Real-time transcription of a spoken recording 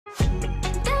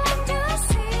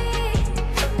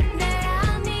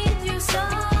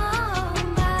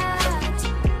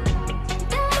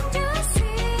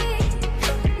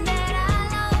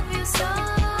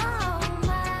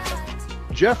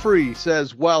Jeffrey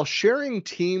says, while sharing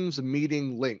Teams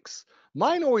meeting links,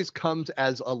 mine always comes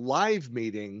as a live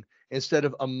meeting instead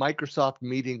of a Microsoft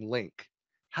meeting link.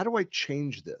 How do I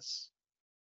change this?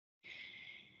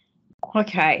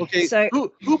 Okay, so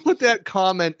who put that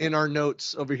comment in our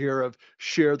notes over here of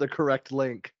share the correct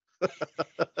link?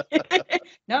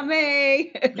 not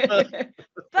me.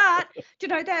 But you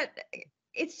know that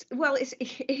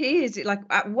it is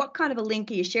like what kind of a link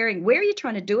are you sharing? Where are you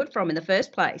trying to do it from in the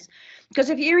first place? Because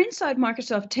if you're inside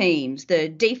Microsoft Teams, the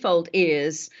default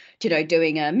is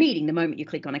doing a meeting. The moment you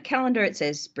click on a calendar, it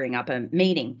says bring up a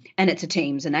meeting, and it's a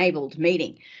Teams enabled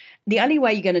meeting. The only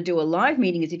way you're going to do a live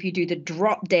meeting is if you do the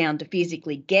drop down to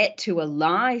physically get to a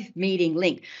live meeting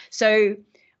link. So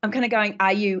I'm kind of going,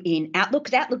 are you in Outlook?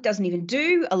 Because Outlook doesn't even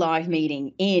do a live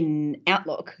meeting in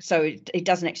Outlook. So it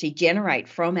doesn't actually generate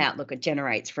from Outlook. It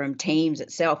generates from Teams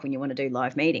itself when you want to do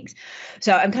live meetings.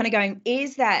 So I'm kind of going,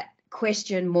 is that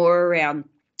question more around,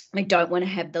 I don't want to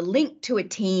have the link to a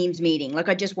Teams meeting. Like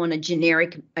I just want a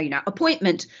generic,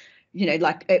 appointment,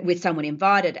 like with someone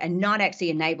invited and not actually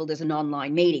enabled as an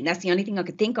online meeting. That's the only thing I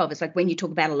could think of. It's like when you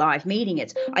talk about a live meeting,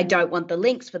 it's I don't want the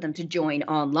links for them to join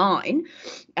online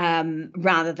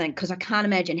rather than, because I can't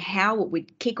imagine how it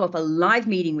would kick off a live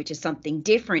meeting, which is something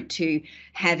different to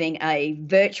having a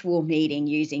virtual meeting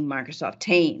using Microsoft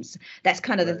Teams. That's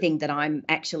kind of the thing that I'm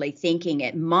actually thinking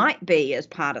it might be as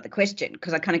part of the question,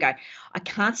 because I kind of go, I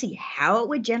can't see how it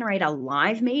would generate a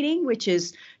live meeting, which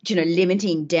is,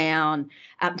 limiting down.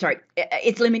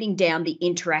 It's limiting down the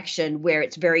interaction where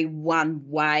it's very one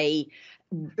way.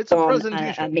 It's a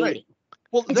presentation, a meeting. Right.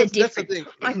 Well, it's that's a different the thing.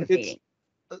 type of meeting.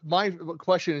 My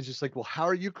question is just like, well, how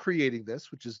are you creating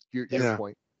this? Which is your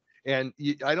point. And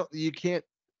I don't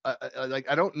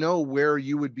know where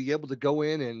you would be able to go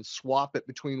in and swap it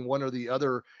between one or the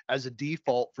other as a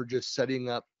default for just setting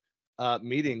up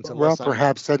meetings. Well,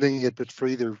 perhaps setting it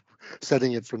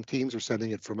from Teams or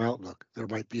setting it from Outlook. There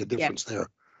might be a difference there.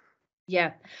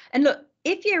 Yeah. And look,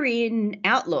 if you're in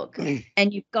Outlook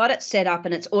and you've got it set up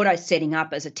and it's auto setting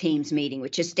up as a Teams meeting,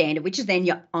 which is standard, which is then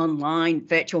your online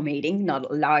virtual meeting, not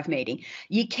a live meeting,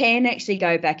 you can actually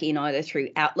go back in either through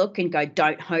Outlook and go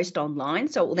don't host online.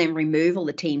 So it will then remove all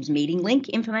the Teams meeting link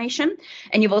information.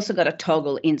 And you've also got a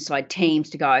toggle inside Teams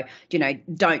to go,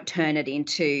 don't turn it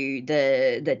into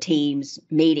the Teams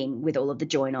meeting with all of the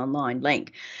join online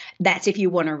link. That's if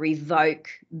you want to revoke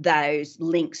those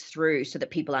links through so that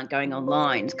people aren't going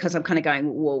online, because I'm kind of going,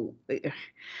 well,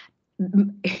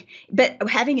 but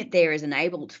having it there as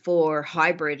enabled for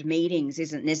hybrid meetings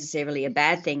isn't necessarily a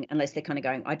bad thing unless they're kind of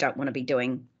going, I don't want to be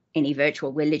doing any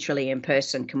virtual. We're literally in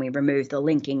person. Can we remove the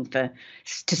linking to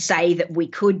say that we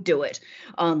could do it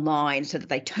online so that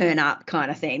they turn up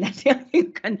kind of thing? That's the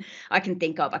only thing I can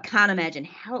think of. I can't imagine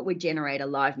how it would generate a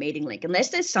live meeting link unless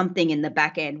there's something in the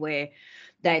back end where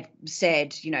they've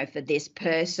said, for this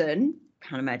person,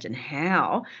 can't imagine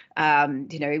how,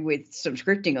 with some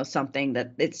scripting or something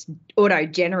that it's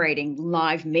auto-generating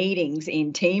live meetings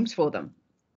in Teams for them.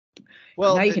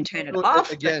 Well, I know you can turn it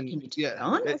off, again, but can you turn it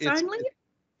on if only?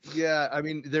 Yeah, I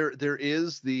mean, there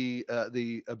is the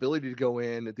ability to go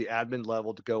in at the admin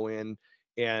level to go in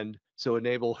and so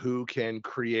enable who can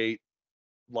create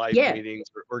live meetings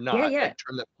or not, like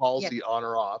turn that policy on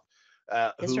or off,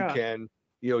 who can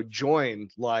join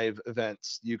live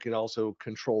events. You can also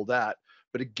control that.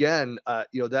 But again,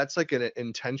 that's like an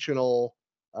intentional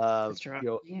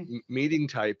meeting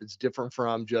type. It's different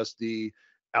from just the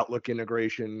Outlook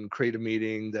integration, create a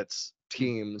meeting that's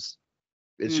Teams.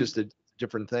 It's just a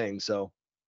different thing. So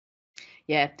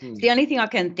the only thing I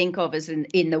can think of is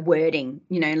in the wording.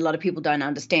 A lot of people don't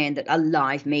understand that a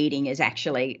live meeting is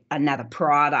actually another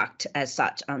product as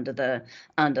such under the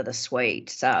suite.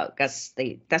 So that's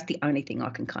the only thing I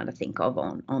can kind of think of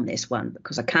on this one,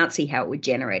 because I can't see how it would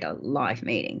generate a live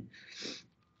meeting.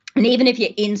 And even if you're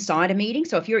inside a meeting,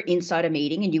 so if you're inside a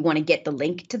meeting and you want to get the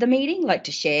link to the meeting, like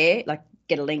to share, like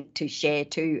get a link to share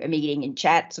to a meeting in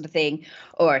chat sort of thing,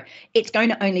 or it's going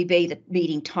to only be the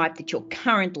meeting type that you're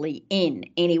currently in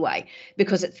anyway,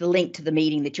 because it's the link to the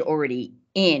meeting that you're already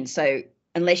in. So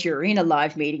unless you're in a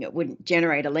live meeting, it wouldn't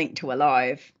generate a link to a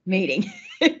live meeting.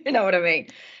 You know what I mean?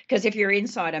 Because if you're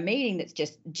inside a meeting that's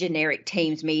just generic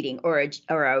Teams meeting or a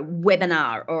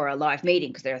webinar or a live meeting,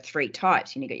 because there are three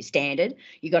types. You got your standard,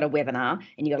 you got a webinar,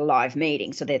 and you got a live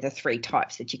meeting. So they're the three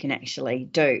types that you can actually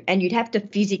do. And you'd have to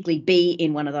physically be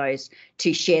in one of those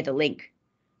to share the link,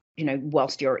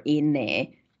 whilst you're in there,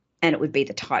 and it would be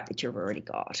the type that you've already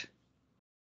got.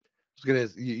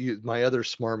 My other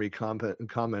smarmy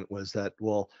comment was that,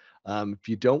 well, if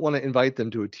you don't want to invite them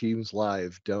to a Teams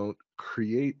live, don't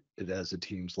create it as a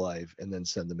Teams live and then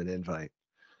send them an invite.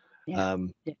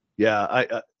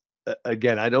 Yeah,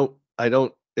 again, I don't,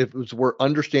 if we're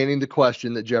understanding the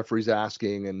question that Jeffrey's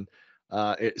asking, and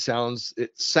it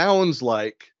sounds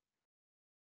like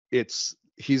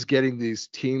he's getting these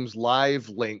Teams live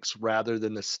links rather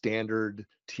than the standard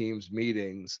Teams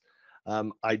meetings.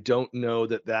 I don't know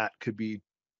that could be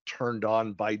turned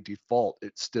on by default.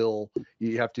 It's still,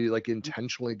 you have to like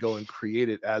intentionally go and create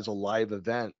it as a live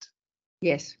event.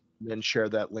 Yes. And then share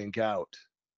that link out.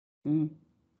 Mm.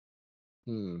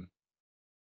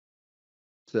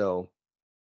 So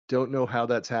don't know how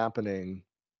that's happening,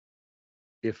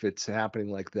 if it's happening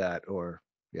like that, or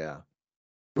yeah.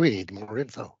 We need more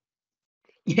info.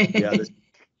 Yeah,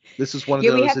 this is one of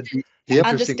Yeah, we those have to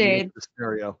interesting understand.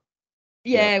 scenario.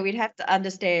 Yeah, we'd have to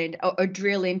understand or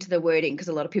drill into the wording, because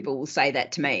a lot of people will say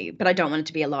that to me, but I don't want it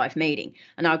to be a live meeting.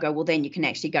 And I'll go, well, then you can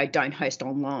actually go, don't host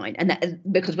online. And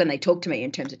that, because when they talk to me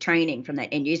in terms of training from that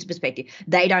end user perspective,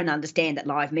 they don't understand that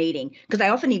live meeting, because they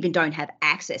often even don't have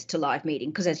access to live meeting,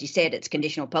 because as you said, it's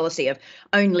conditional policy of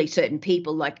only certain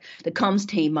people, like the comms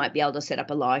team might be able to set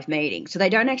up a live meeting. So they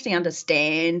don't actually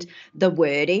understand the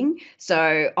wording.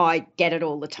 So I get it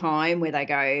all the time where they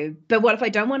go, but what if I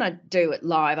don't want to do it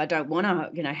live? I don't want to,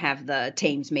 have the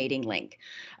Teams meeting link.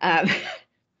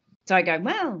 So I go,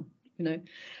 well,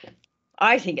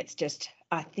 I think it's just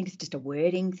a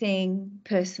wording thing,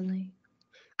 personally.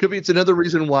 Could be it's another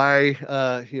reason why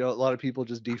a lot of people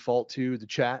just default to the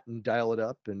chat and dial it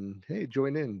up and, hey,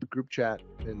 join in the group chat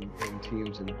and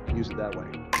Teams and use it that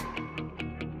way.